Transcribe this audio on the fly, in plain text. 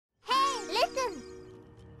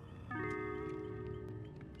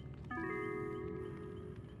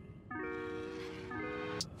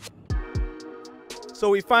So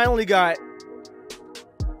we finally got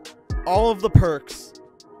all of the perks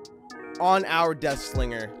on our Death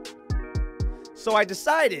Slinger. So I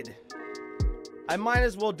decided I might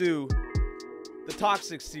as well do the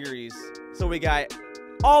Toxic series. So we got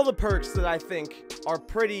all the perks that I think are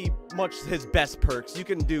pretty much his best perks. You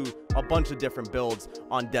can do a bunch of different builds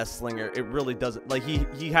on Death Slinger. It really doesn't, like,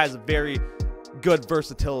 he has very good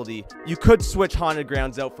versatility. You could switch Haunted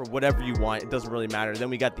Grounds out for whatever you want. It doesn't really matter. Then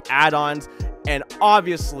we got the add-ons, and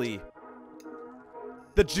obviously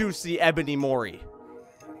the juicy Ebony Mori.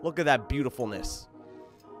 Look at that beautifulness.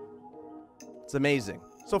 It's amazing.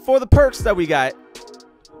 So for the perks that we got,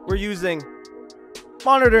 we're using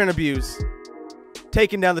Monitor and Abuse,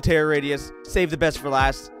 taking down the terror radius, save the best for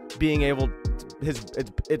last, being able to,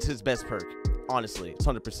 it's his best perk. Honestly, it's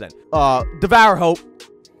 100%. Devour Hope.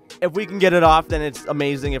 If we can get it off, then it's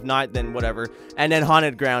amazing. If not, then whatever. And then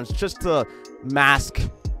Haunted Grounds, just to mask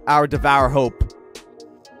our Devour Hope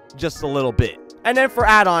just a little bit. And then for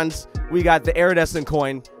add-ons, we got the Iridescent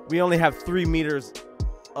Coin. We only have 3 meters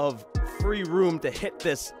of free room to hit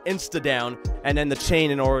this insta-down, and then the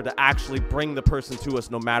chain in order to actually bring the person to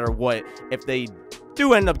us no matter what, if they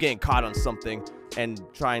do end up getting caught on something and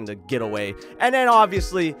trying to get away. And then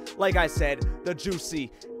obviously, like I said, the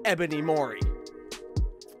juicy Ebony Mori.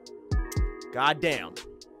 God damn.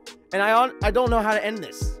 And I don't know how to end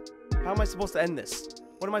this. How am I supposed to end this?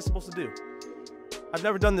 What am I supposed to do? I've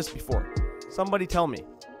never done this before. Somebody tell me.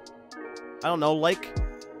 I don't know. Like,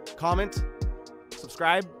 comment,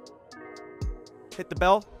 subscribe, hit the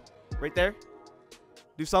bell right there.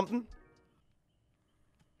 Do something.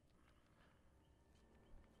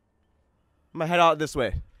 I'm gonna head out this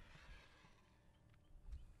way.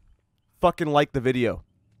 Fucking like the video.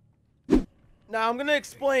 Now I'm gonna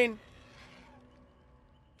explain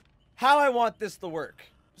how I want this to work.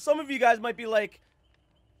 Some of you guys might be like,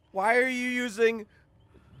 why are you using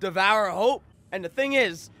Devour Hope? And the thing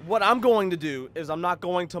is, what I'm going to do is I'm not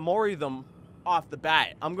going to Mori them off the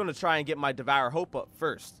bat. I'm going to try and get my Devour Hope up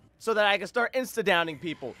first, so that I can start insta-downing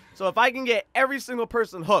people. So if I can get every single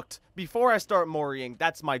person hooked before I start Moriing,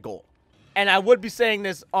 that's my goal. And I would be saying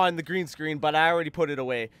this on the green screen, but I already put it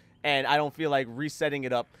away, and I don't feel like resetting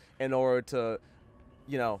it up in order to,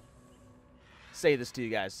 you know, say this to you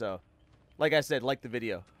guys. So, like I said, like the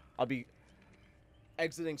video. I'll be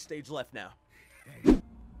exiting stage left now.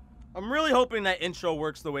 I'm really hoping that intro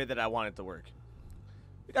works the way that I want it to work.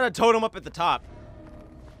 We got a totem up at the top.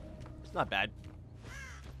 It's not bad.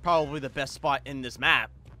 Probably the best spot in this map.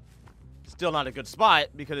 Still not a good spot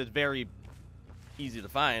because it's very easy to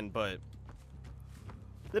find, but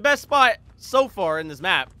the best spot so far in this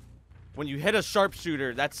map, when you hit a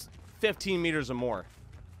sharpshooter, that's 15 meters or more.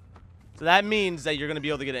 So that means that you're going to be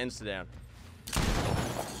able to get an insta-down.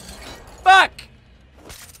 Fuck!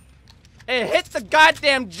 It hit the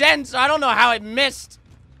goddamn gen, so I don't know how it missed.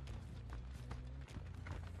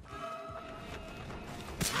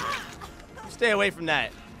 Stay away from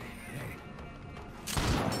that.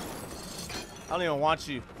 I don't even want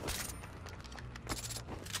you.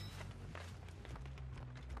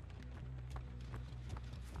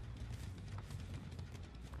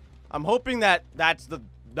 I'm hoping that that's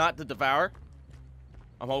not the Devour.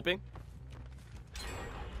 I'm hoping.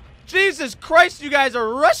 Jesus Christ, you guys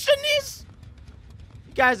are rushing these?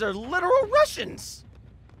 You guys are literal Russians.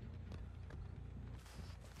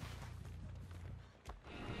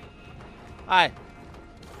 Hi.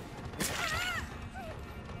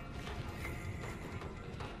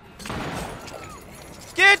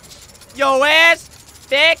 Get your ass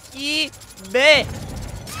back here, man.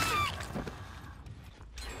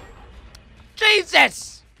 Jesus!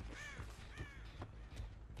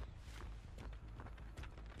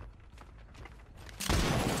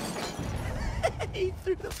 He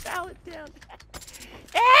threw the pallet down.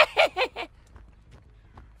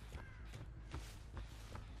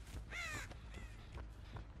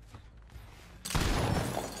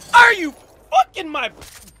 Are you fucking my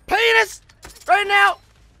penis right now?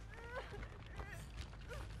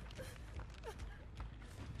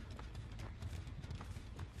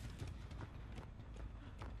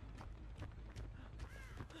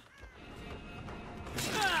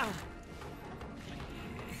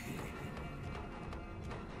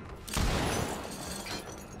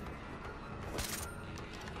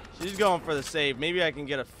 She's going for the save. Maybe I can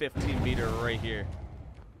get a 15 meter right here.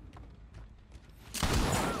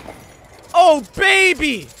 Oh,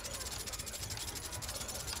 baby!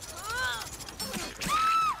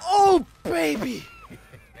 Oh, baby!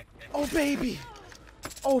 Oh, baby!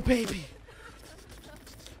 Oh, baby!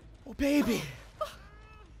 Oh, baby!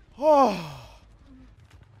 Oh!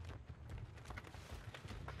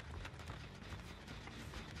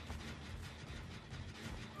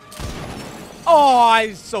 Oh,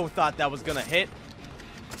 I so thought that was gonna hit.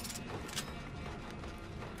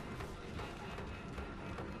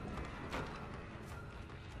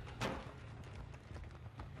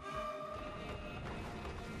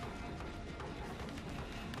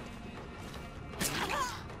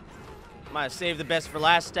 Might have saved the best for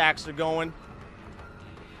last. Stacks are going.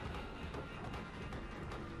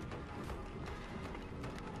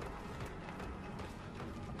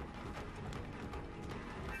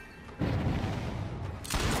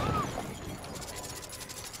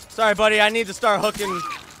 Sorry, buddy. I need to start hooking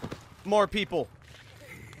more people.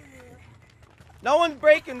 No one's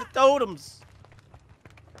breaking the totems.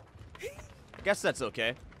 I guess that's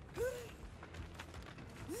okay.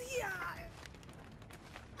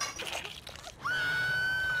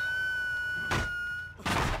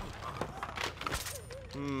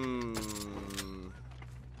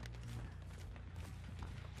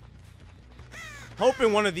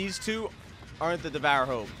 Hoping one of these two aren't the Devour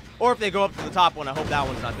Hope. Or if they go up to the top one, I hope that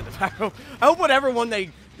one's not the Devour Hope. I hope whatever one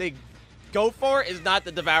they go for is not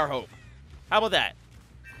the Devour Hope. How about that?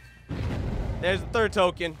 There's the third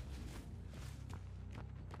token.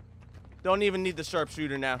 Don't even need the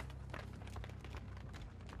sharpshooter now.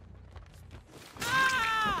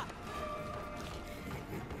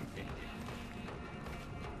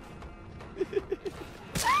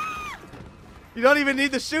 You don't even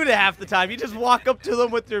need to shoot it half the time. You just walk up to them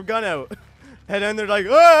with your gun out. And then they're like,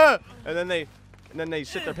 ah! And then they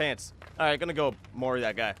shit their pants. Alright, gonna go Mori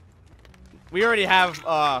that guy. We already have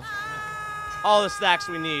all the stacks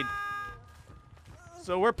we need.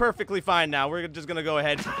 So we're perfectly fine now. We're just gonna go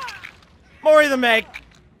ahead. Mori the Meg!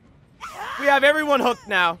 We have everyone hooked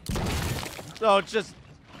now. So it's just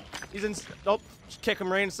he's in just kick him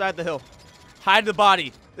right inside the hill. Hide the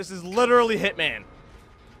body. This is literally Hitman.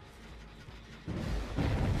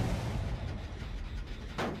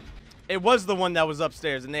 It was the one that was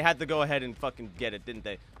upstairs, and they had to go ahead and fucking get it, didn't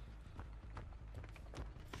they?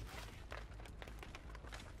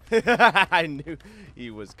 I knew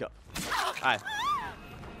he was coming. Hi.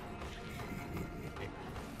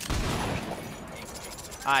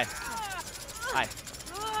 Hi. Hi.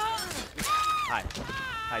 Hi.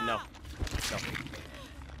 Hi, no. No.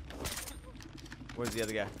 Where's the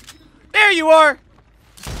other guy? There you are!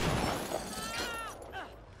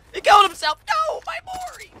 He killed himself! No! My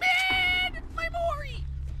Mori! Man! My Mori!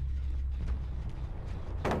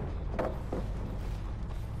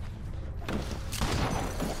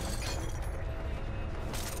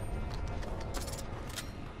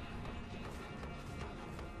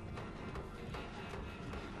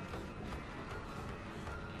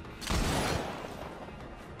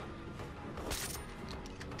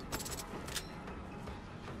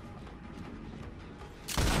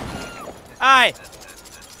 Hi!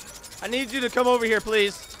 I need you to come over here,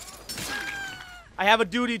 please. I have a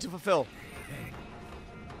duty to fulfill.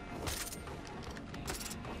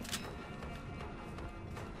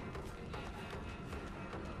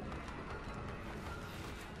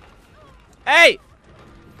 Hey!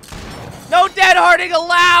 No deadhearting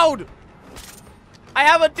allowed! I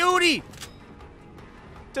have a duty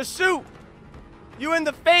to shoot you in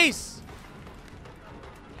the face.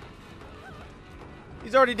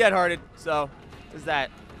 He's already dead-hearted, so is that.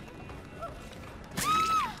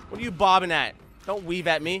 What are you bobbing at? Don't weave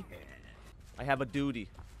at me. I have a duty.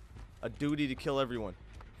 A duty to kill everyone.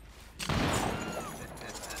 I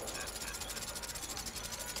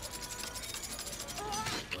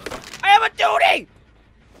have a duty!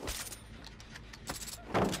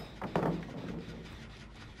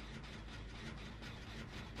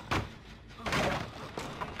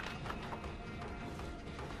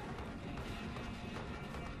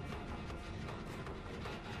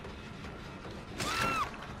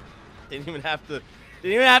 Didn't even have to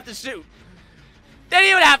shoot. Didn't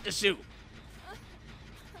even have to shoot.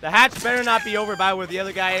 The hatch better not be over by where the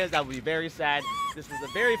other guy is. That would be very sad. This is a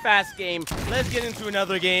very fast game. Let's get into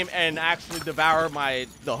another game and actually devour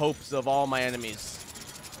the hopes of all my enemies.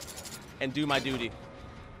 And do my duty.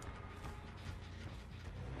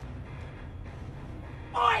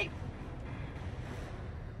 Oi!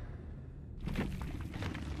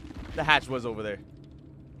 The hatch was over there.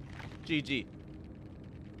 GG.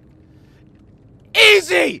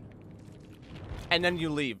 Easy! And then you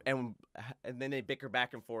leave, and then they bicker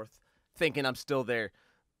back and forth, thinking I'm still there.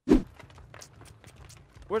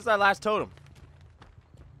 Where's that last totem?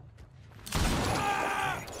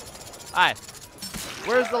 Hi.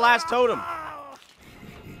 Where's the last totem?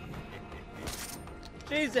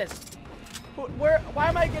 Jesus. Why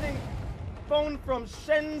am I getting phone from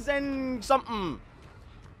Shenzhen something?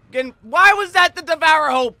 Why was that the Devour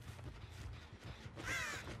Hope?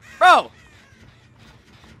 Bro.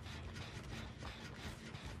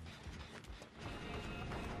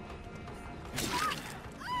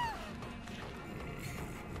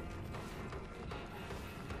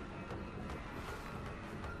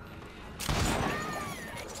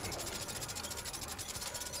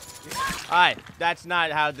 Alright, that's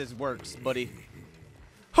not how this works, buddy.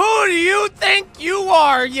 Who do you think you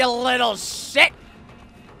are, you little shit?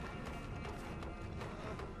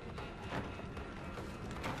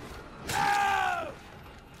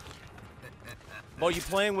 Oh, you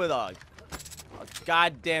playing with a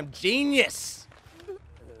goddamn genius.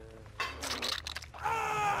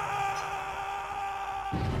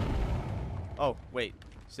 Oh, wait.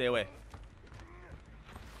 Stay away.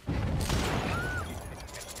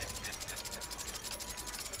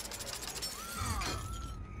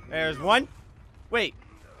 There's one. Wait.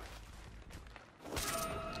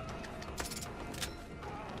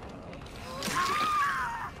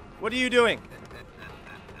 What are you doing?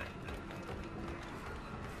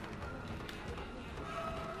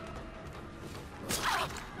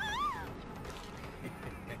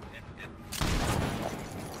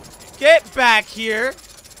 Get back here.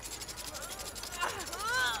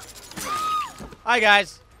 Hi,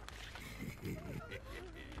 guys.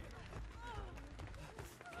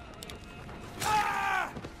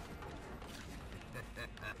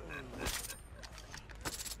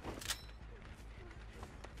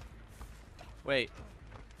 Wait.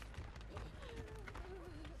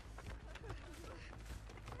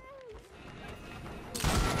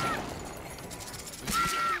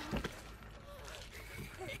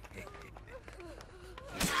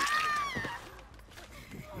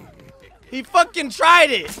 He fucking tried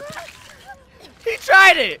it! He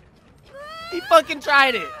tried it! He fucking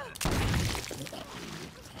tried it!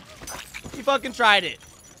 He fucking tried it!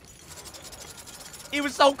 He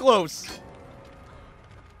was so close!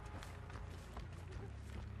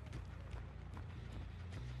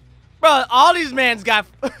 Bro, all these mans got...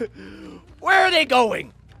 Where are they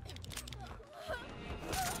going?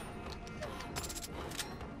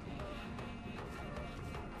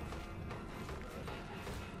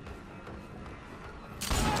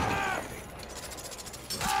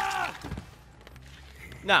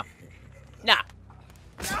 No. Nah.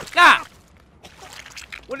 Nah.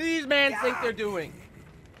 What do these men think they're doing?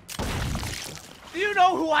 Do you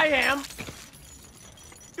know who I am?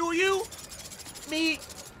 Do you? Me?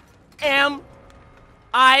 Am?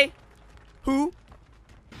 I? Who?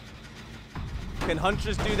 Can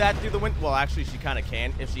Huntress do that through the window? Well, actually, she kind of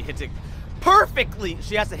can. If she hits it perfectly,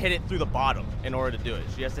 she has to hit it through the bottom in order to do it.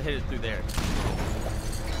 She has to hit it through there.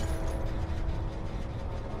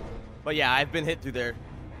 But yeah, I've been hit through there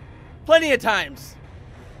plenty of times.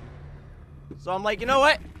 So I'm like, you know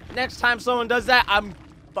what? Next time someone does that, I'm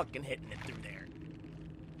fucking hitting it through there.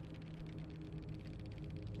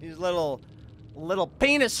 These little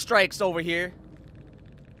penis strikes over here.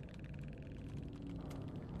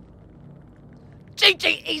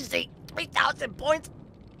 GG easy. 3,000 points.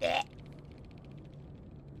 Yeah.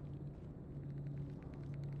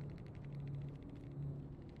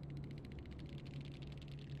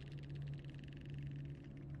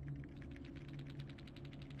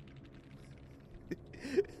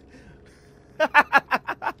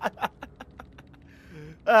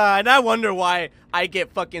 And I wonder why I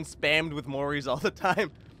get fucking spammed with Moris all the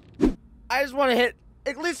time. I just want to hit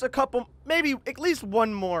at least a couple, maybe at least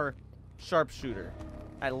one more sharpshooter.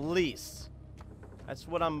 At least. That's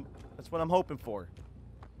what I'm hoping for.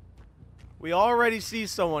 We already see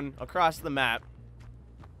someone across the map.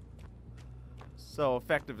 So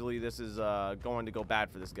effectively this is going to go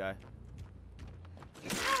bad for this guy.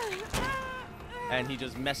 And he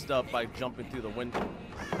just messed up by jumping through the window.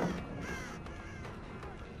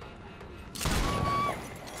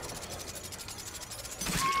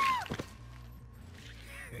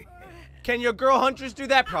 Can your girl Huntress do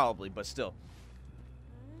that? Probably, but still.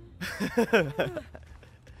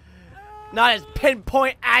 Not as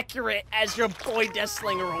pinpoint accurate as your boy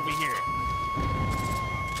Deathslinger over here.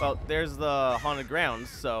 Well, there's the haunted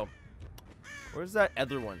grounds, so... Where's that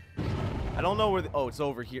other one? I don't know where the... Oh, it's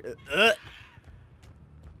over here.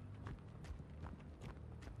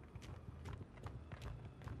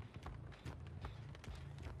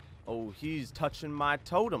 Oh, he's touching my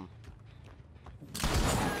totem.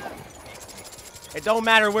 It don't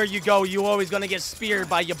matter where you go, you always gonna get speared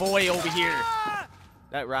by your boy over here.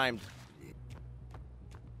 That rhymed.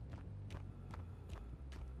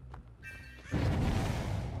 If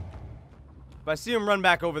I see him run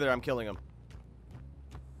back over there, I'm killing him.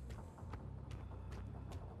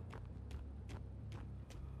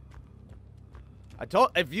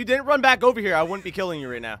 If you didn't run back over here, I wouldn't be killing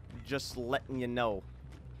you right now. Just letting you know.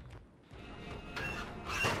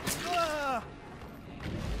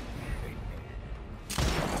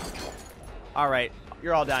 Alright,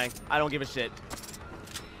 you're all dying. I don't give a shit.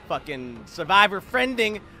 Fucking survivor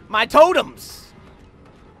friending my totems.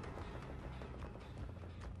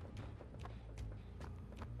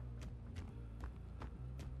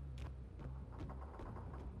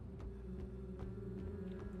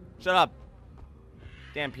 Shut up.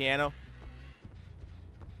 Damn piano.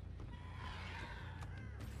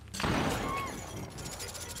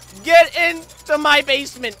 Get into my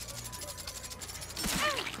basement.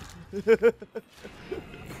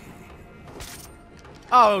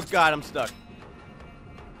 Oh god, I'm stuck.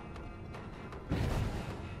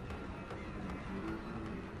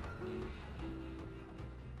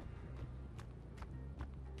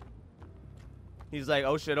 He's like,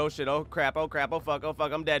 oh shit, oh crap, oh fuck,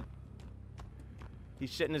 I'm dead.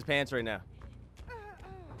 He's shitting his pants right now.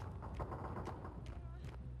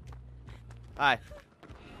 Hi.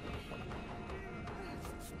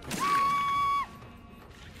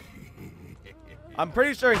 I'm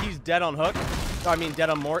pretty sure he's dead on hook. I mean, dead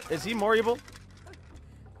on Mori. Is he Moriable?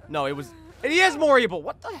 No, it was. He is Moriable.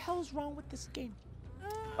 What the hell is wrong with this game?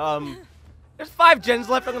 There's 5 gens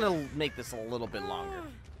left. I'm gonna make this a little bit longer.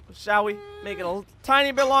 Shall we? Make it a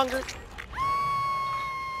tiny bit longer?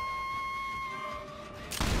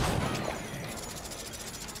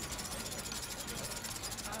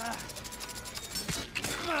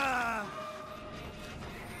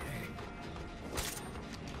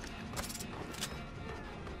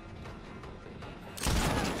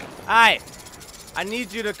 Hi. I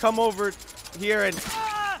need you to come over here and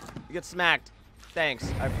get smacked. Thanks.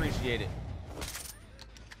 I appreciate it.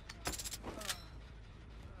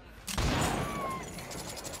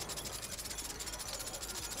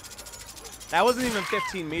 That wasn't even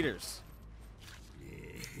 15 meters.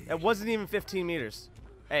 That wasn't even 15 meters.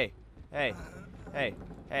 Hey. Hey. Hey.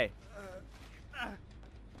 Hey.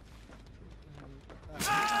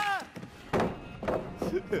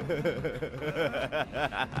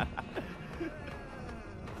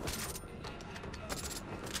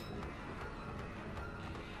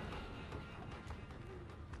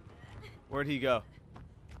 Where'd he go?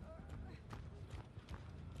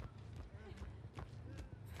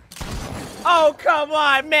 Oh, come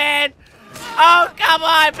on, man! Oh, come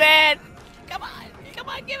on, man! Come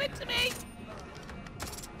on, give it to me!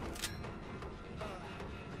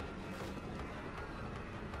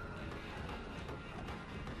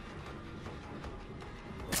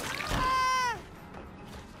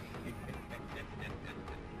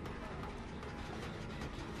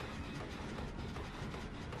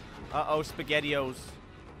 Uh-oh, SpaghettiOs.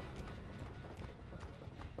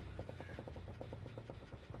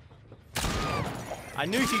 I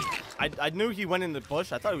knew he went in the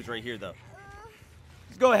bush. I thought he was right here though.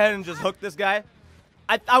 Let's go ahead and just hook this guy.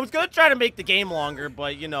 I was gonna try to make the game longer,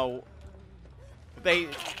 but you know, they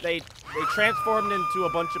transformed into a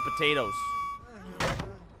bunch of potatoes.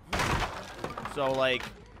 So like,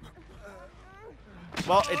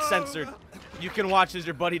 well, it's censored. You can watch as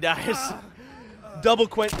your buddy dies. Double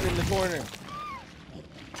Quentin in the corner.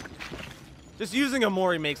 Just using a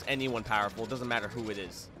Mori makes anyone powerful. It doesn't matter who it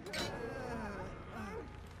is.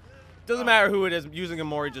 Doesn't matter who it is. Using a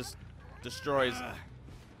Mori just destroys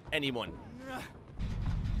anyone.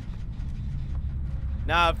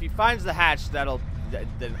 Now, if he finds the hatch,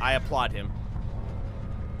 then I applaud him.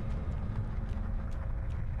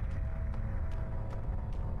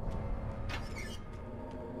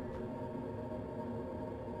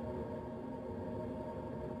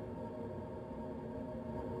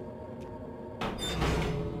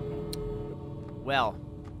 Well,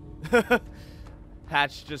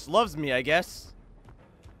 Hatch just loves me, I guess.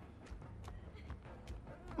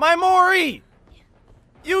 My Mori!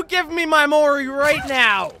 You give me my Mori right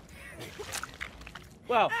now!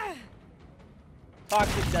 Well,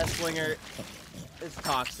 Toxic Deathslinger is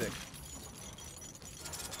toxic.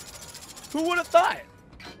 Who would have thought?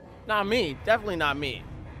 Not me. Definitely not me.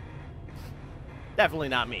 Definitely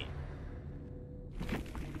not me.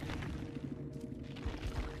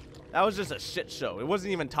 That was just a shit show. It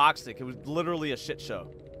wasn't even toxic. It was literally a shit show.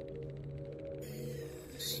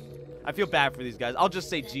 I feel bad for these guys. I'll just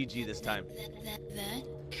say GG this time.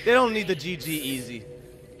 They don't need the GG easy.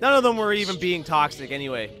 None of them were even being toxic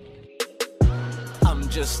anyway. I'm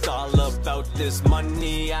just all about this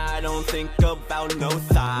money. I don't think about no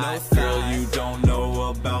thought. Girl, you don't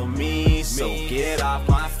know about me, so get off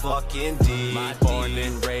my fucking D. Born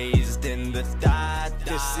and raised in the dot.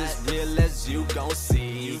 This is real as you gon'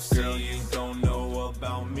 see. Girl, you don't know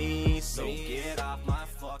about me, so get off my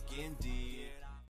fucking D.